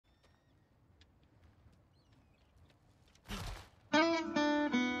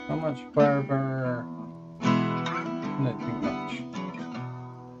much further? I don't think much.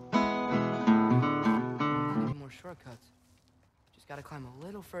 Any more shortcuts? Just gotta climb a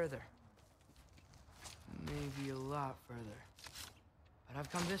little further. Maybe a lot further. But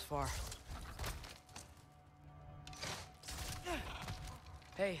I've come this far.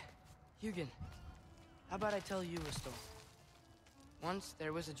 Hey, Hugin. How about I tell you a story? Once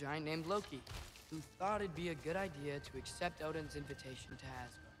there was a giant named Loki who thought it'd be a good idea to accept Odin's invitation to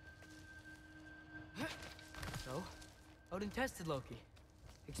Asgard. So, Odin tested Loki,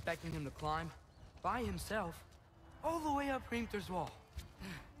 expecting him to climb by himself all the way up Hrimthur's wall.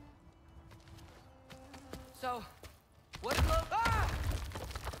 So, what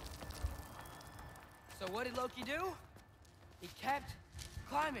did Loki do? He kept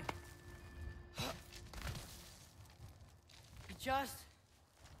climbing. He just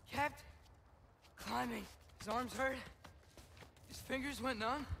kept climbing. His arms hurt. His fingers went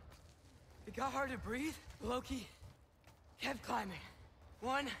numb. It got hard to breathe. Loki kept climbing.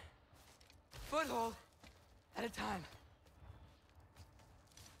 One foothold at a time.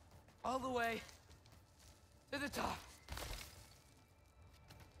 All the way to the top.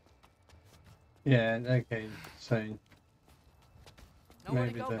 Yeah, okay, so Nowhere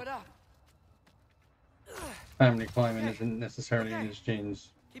to maybe go the but up. family climbing isn't necessarily in his genes.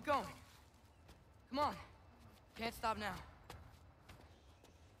 Keep going. Come on. Can't stop now.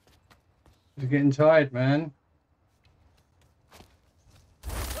 He's getting tired, man.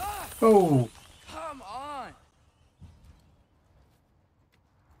 Oh! Come on.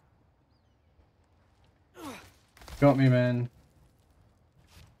 Got me, man.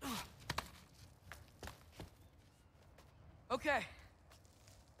 Okay.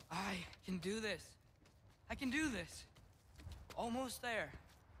 I can do this. I can do this. Almost there.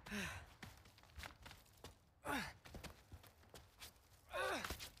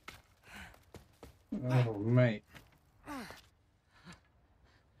 Oh, mate.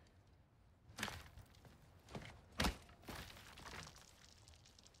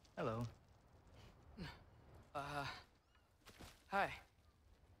 Hello. Hi.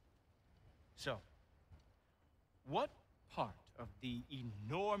 So, what part of the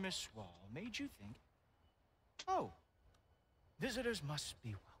enormous wall made you think, oh, visitors must be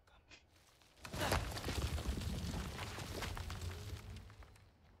welcome?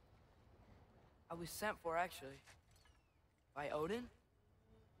 I was sent for, actually. By Odin?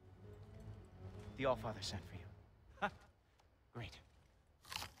 The Allfather sent for you. Huh. Great.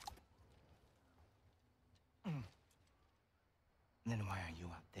 Then why are you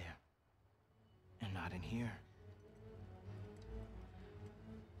out there? And not in here?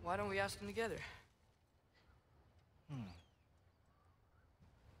 Why don't we ask them together?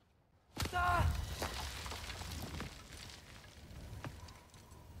 Ah!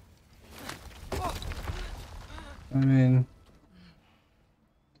 I mean...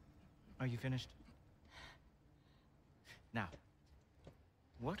 Are you finished? Now,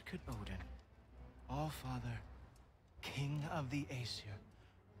 what could Odin, Allfather, King of the Aesir,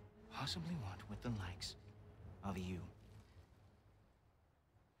 possibly want with the likes of you?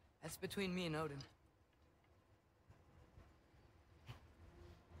 That's between me and Odin.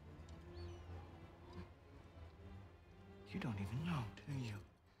 You don't even know, do you?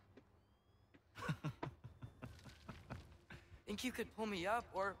 Think you could pull me up,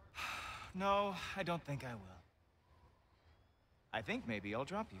 or... No, I don't think I will. I think maybe I'll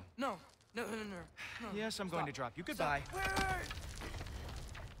drop you. No. No. Yes, I'm going to drop you. Stop. Goodbye. Wait.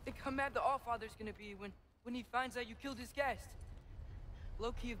 Think how mad the Allfather's gonna be when he finds out you killed his guest.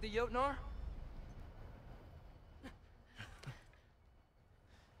 Loki of the Jotnar?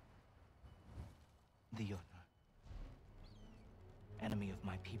 The Jotnar. Enemy of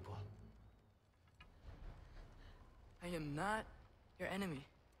my people. I am not your enemy.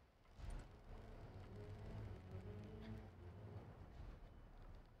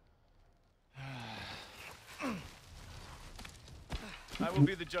 I will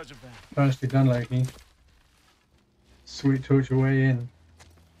be the judge of that. Nicely done, Loki. Sweet talk your way in.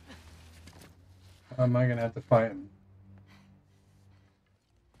 Am I gonna have to fight him?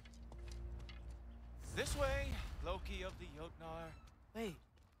 This way, Loki of the Jotnar. Wait,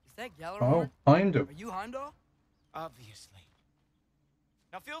 is that Oh, Gjallarhorn? Heimdall. Are you Heimdall? Obviously.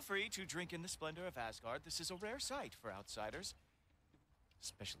 Now feel free to drink in the splendor of Asgard. This is a rare sight for outsiders.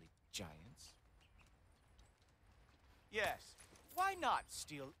 Especially giants. Yes, why not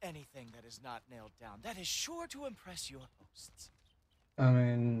steal anything that is not nailed down? That is sure to impress your hosts. I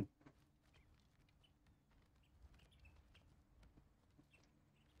mean...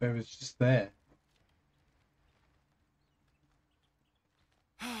 It was just there.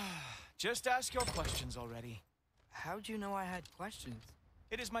 Just ask your questions already. How'd you know I had questions?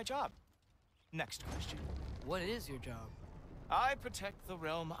 It is my job. Next question. What is your job? I protect the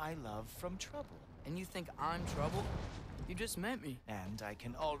realm I love from trouble. And you think I'm trouble? You just met me. And I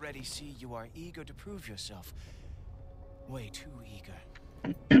can already see you are eager to prove yourself. Way too eager.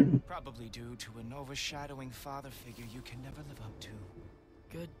 Probably due to an overshadowing father figure you can never live up to.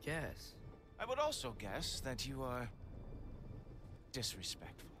 Good guess. I would also guess that you are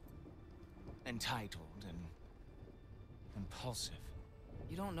disrespectful, entitled, and impulsive.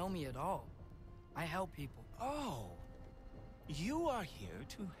 You don't know me at all. I help people. Oh, you are here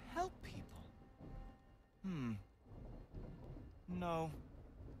to help people. No.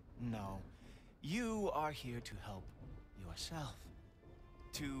 You are here to help yourself.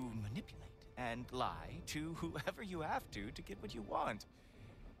 To manipulate and lie to whoever you have to get what you want.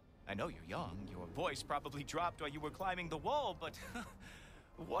 I know you're young. Your voice probably dropped while you were climbing the wall, but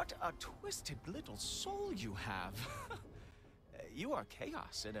what a twisted little soul you have. You are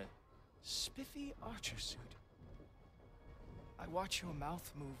chaos in a spiffy archer suit. I watch your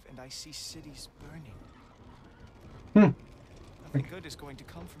mouth move and I see cities burning. Nothing good is going to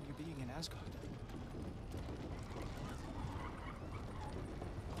come from you being in Asgard.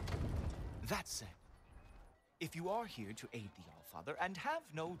 That said, if you are here to aid the Allfather and have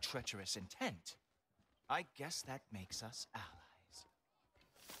no treacherous intent, I guess that makes us allies.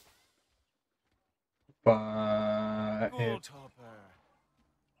 But Gulltoper.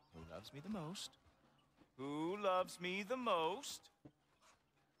 Who loves me the most? Who loves me the most?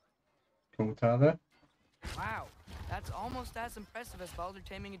 Gulltoper. Wow, that's almost as impressive as Baldur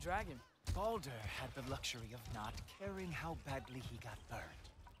taming a dragon. Baldur had the luxury of not caring how badly he got burned.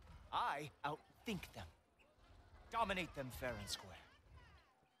 I outthink them. Dominate them fair and square.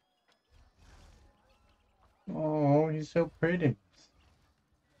 Oh, he's so pretty.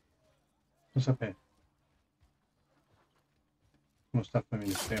 What's up here? More stuff for me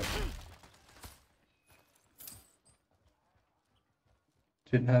to steal.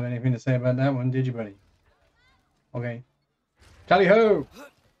 Didn't have anything to say about that one, did you, buddy? Okay. Tally ho!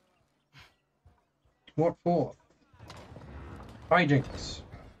 What for? Hijinks.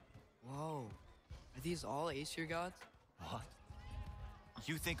 Whoa. Are these all Aesir gods? What?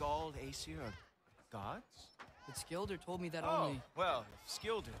 You think all Aesir are gods? But Skilder told me that Oh, only... well, if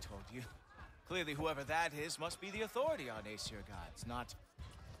Skilder told you. Clearly whoever that is must be the authority on Aesir gods, not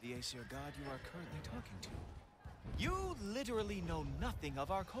the Aesir god you are currently talking to. You literally know nothing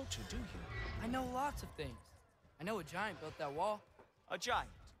of our culture, do you? I know lots of things. I know a giant built that wall. A giant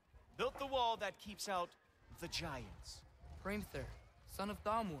built the wall that keeps out the giants. Hrimthur, son of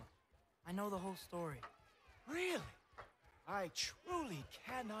Thamur. I know the whole story. Really? I truly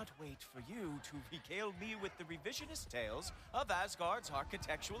cannot wait for you to regale me with the revisionist tales of Asgard's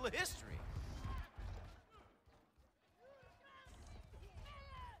architectural history.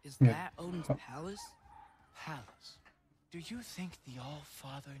 Is that Odin's palace? Palace. Do you think the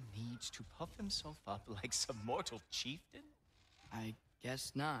All-Father needs to puff himself up like some mortal chieftain? I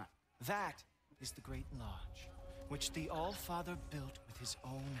guess not. That is the Great Lodge, which the All-Father built with his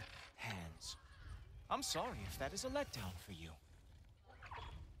own hands. I'm sorry if that is a letdown for you.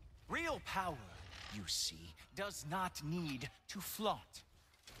 Real power, you see, does not need to flaunt.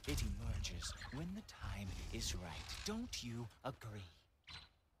 It emerges when the time is right. Don't you agree?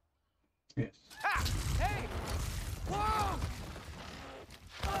 Yes. Ha! Hey! Whoa!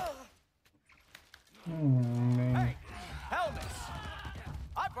 Hey, Helmus!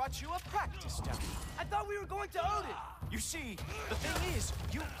 I brought you a practice dummy. I thought we were going to Odin! You see, the thing is,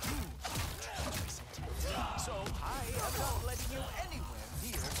 you do treacherous intent. So I am not letting you anywhere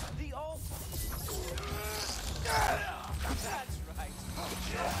near the All-Father. That's right. Oh,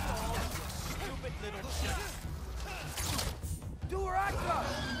 you stupid little shit. Do her actor!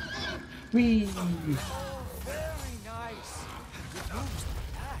 Whee! Oh, very nice. Good moves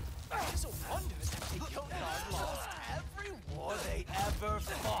like that. It's a wonder that the Jotun lost every war they ever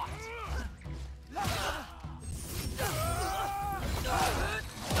fought.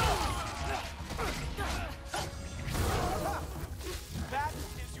 That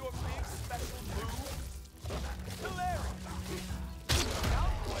is your big special move? Hilarious. Now,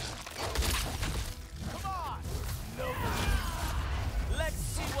 boys. Come on. No need. Let's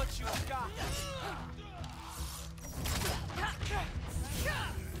see what you've got.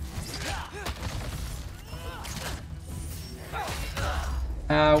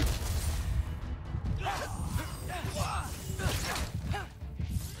 Ow.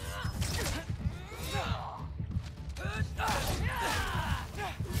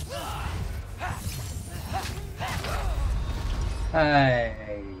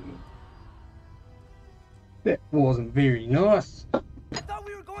 Hey. That wasn't very nice. I thought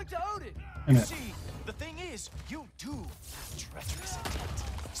we were going to Odin. You see, the thing is, you do have treacherous intent.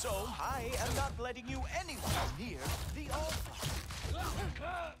 So I am not letting you anywhere near the altar.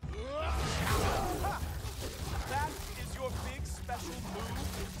 Ha! That is your big special move?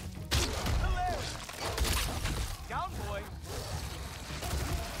 Hilarious! Down, boy.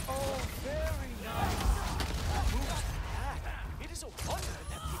 Oh, very nice. Moves like that. It is a wonder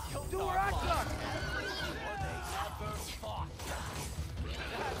that they killed our Ragnarök. Or they ever fought.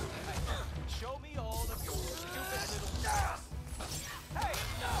 That's right. Show me all of your stupid little tricks. Hey,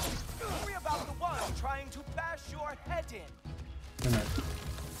 worry about the one trying to bash your head in.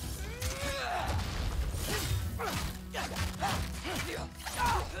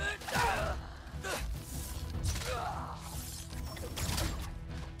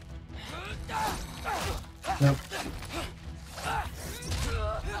 Nope.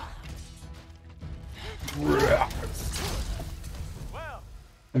 Well,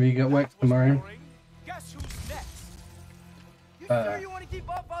 Have you got wax tomorrow? guess who's next? You sure you want to keep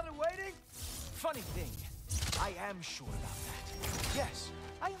our father waiting? Funny thing, I am sure about that. Yes,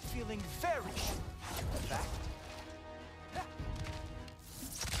 I am feeling very sure. In fact.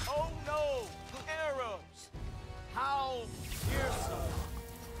 Oh no! Arrows! How fearsome!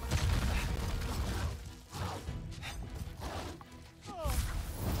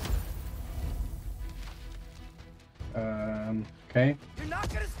 Okay. You're not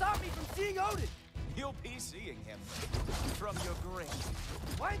gonna stop me from seeing Odin. You'll be seeing him from your grave.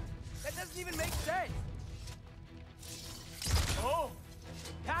 What? That doesn't even make sense. Oh,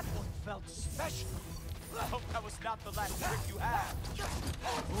 that one felt special. I hope that was not the last trick you had.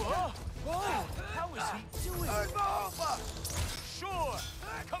 Whoa! Whoa! How is he doing? Sure,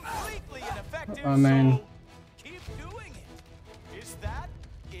 completely ineffective. Oh, man. So keep doing it. Is that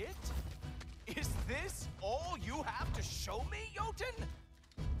it? Is this all you have to show me, Jotun?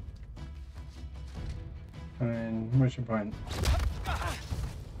 I mean, what's your point?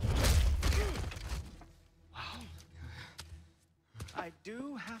 I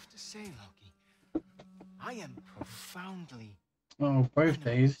do have to say, Loki, I am profoundly. Oh, both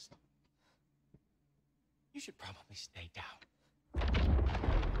days. You should probably stay down.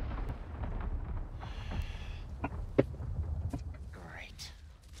 Great.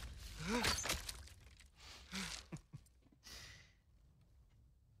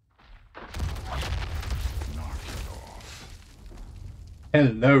 Knock it off.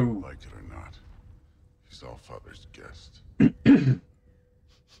 Hello. Like it or not, he's all father's guest.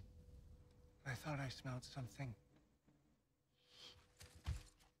 I thought I smelled something.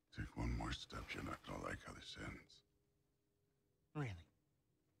 Take one more step, you're not gonna like how this ends. Really?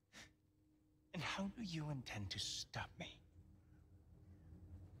 And how do you intend to stop me?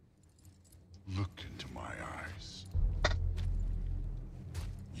 Look into my eyes.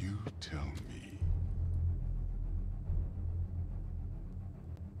 You tell me.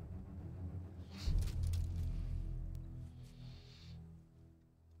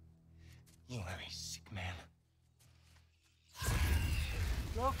 You are a sick man.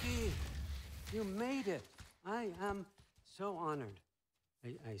 Loki, you made it. I am so honored.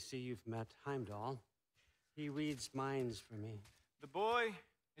 I see you've met Heimdall. He reads minds for me. The boy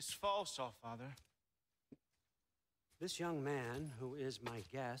is false, all father. This young man, who is my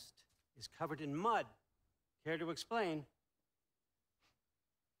guest, is covered in mud. Care to explain?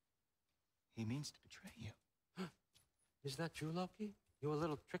 He means to betray you. Is that true, Loki? You a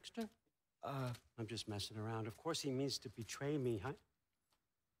little trickster? I'm just messing around. Of course he means to betray me, huh?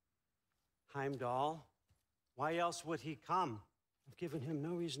 Heimdall, why else would he come? I've given him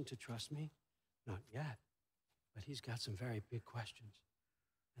no reason to trust me. Not yet. But he's got some very big questions.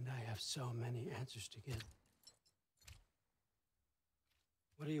 And I have so many answers to give.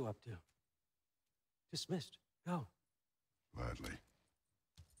 What are you up to? Dismissed. Go. Gladly.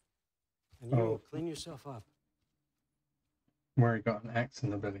 And you clean yourself up. Where he got an axe in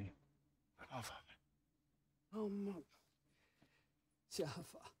the belly. But all father. Oh,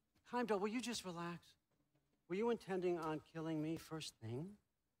 Heimdall, will you just relax? Were you intending on killing me first thing?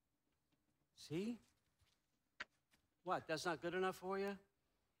 See? What, that's not good enough for you?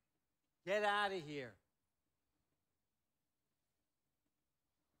 Get out of here.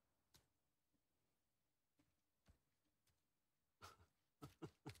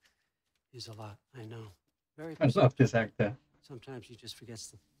 He's a lot, I know. Very I love this actor. Sometimes he just forgets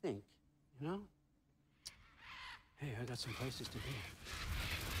to think, you know? Hey, I got some places to be.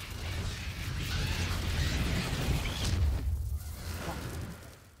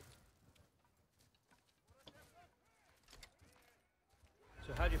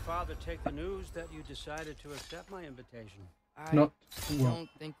 So How'd your father take the news that you decided to accept my invitation? I Not well. don't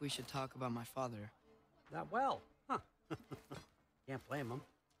think we should talk about my father. Not well, huh? Can't blame him.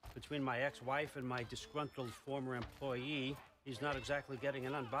 Between my ex-wife and my disgruntled former employee, he's not exactly getting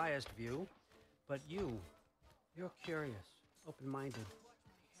an unbiased view. But you're curious, open-minded.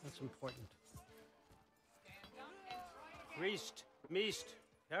 That's important. Priest, Meest,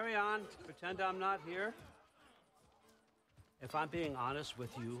 carry on. Pretend I'm not here. If I'm being honest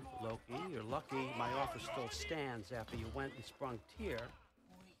with you, Loki, you're lucky my offer still stands after you went and sprung Tyr.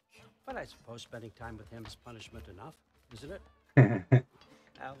 But I suppose spending time with him is punishment enough, isn't it?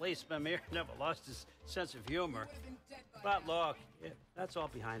 At least Mimir never lost his sense of humor. But look, that's all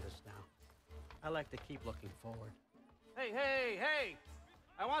behind us now. I like to keep looking forward. Hey!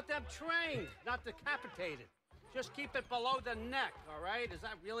 I want them trained, not decapitated. Just keep it below the neck, all right? Is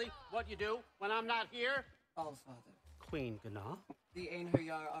that really what you do when I'm not here? All Father, Queen Gná. the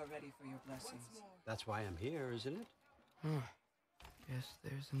Einherjar are ready for your blessings. That's why I'm here, isn't it? Guess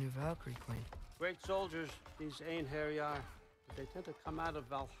there's a new Valkyrie queen. Great soldiers, these Einherjar. But they tend to come out of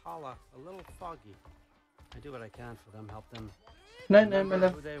Valhalla a little foggy. I do what I can for them, help them No, remember my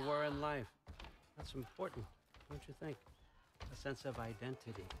love. who they were in life. That's important, don't you think? A sense of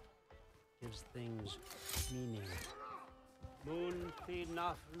identity gives things meaning. Moon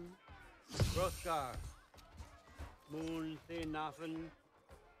Thinafen, Hrothgar. Moon Thinafen,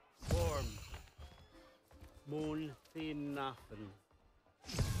 Worm. Moon Thinafen,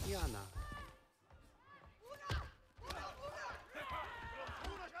 Yana.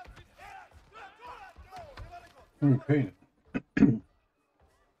 Okay.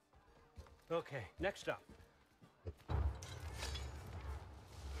 Okay, next up.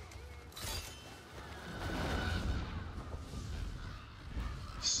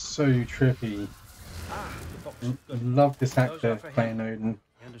 So trippy. The books. Good. Love this Those are actor for him. playing Odin.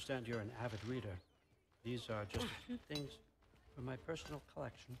 I understand you're an avid reader. These are just a few things from my personal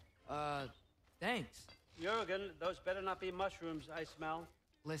collection. Thanks. Jurgen, those better not be mushrooms I smell.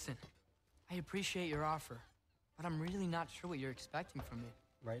 Listen, I appreciate your offer, but I'm really not sure what you're expecting from me.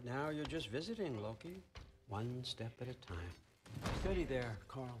 Right now, you're just visiting, Loki. One step at a time. Steady there,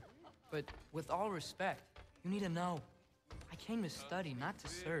 Carl. But with all respect, you need to know, I came to study, not to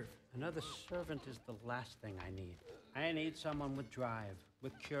serve. Another servant is the last thing I need. I need someone with drive,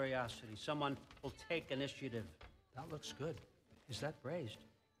 with curiosity, someone who'll take initiative. That looks good. Is that braised?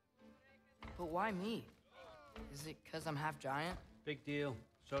 But why me? Is it because I'm half giant? Big deal.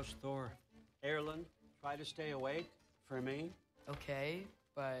 So's Thor. Erlen, try to stay awake for me. Okay,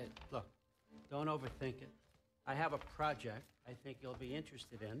 but Look, don't overthink it. I have a project I think you'll be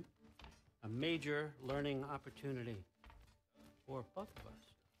interested in. A major learning opportunity for both of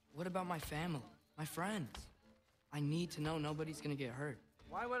us. what about my family, my friends? I need to know nobody's gonna get hurt.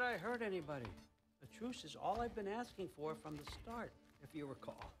 Why would I hurt anybody? The truce is all I've been asking for from the start, if you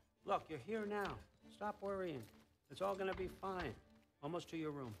recall. Look, you're here now. Stop worrying. It's all gonna be fine. Almost to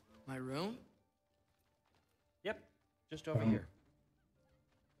your room. My room? Yep, just over here.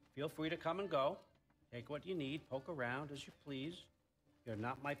 Feel free to come and go. Take what you need, poke around as you please. You're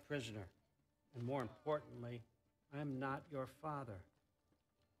not my prisoner. And more importantly, I'm not your father.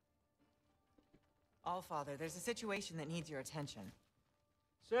 All Father, there's a situation that needs your attention.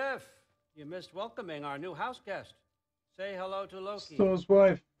 Sif, you missed welcoming our new house guest. Say hello to Loki. Thor's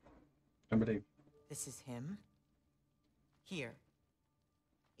wife. Somebody. This is him. Here.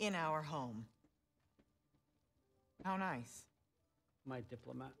 In our home. How nice. My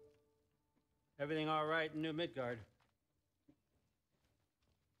diplomat. Everything all right in New Midgard?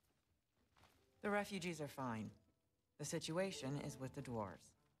 The refugees are fine. The situation is with the dwarves.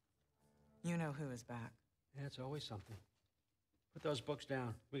 You know who is back. Yeah, it's always something. Put those books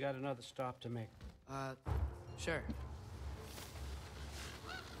down. We got another stop to make. Sure.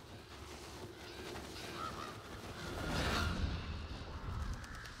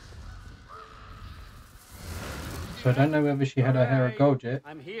 So I don't know whether she had her hair of gold yet.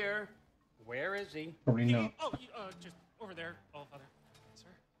 I'm here. Where is he? Probably not. Oh, just over there, All Father. Sir?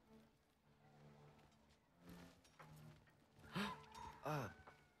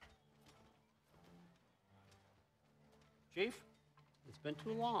 Chief, it's been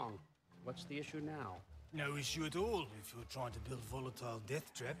too long. What's the issue now? No issue at all if you're trying to build volatile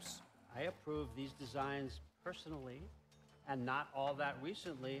death traps. I approve these designs personally, and not all that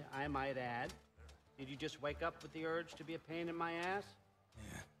recently, I might add. Did you just wake up with the urge to be a pain in my ass?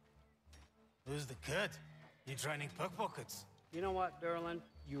 Yeah. Who's the cut? You training pickpockets? You know what, Derlin?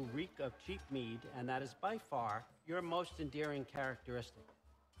 You reek of cheap mead, and that is by far your most endearing characteristic.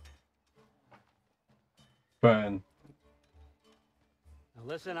 Burn. Now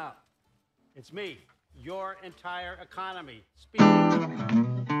listen up. It's me, your entire economy,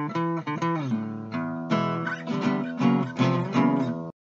 speaking.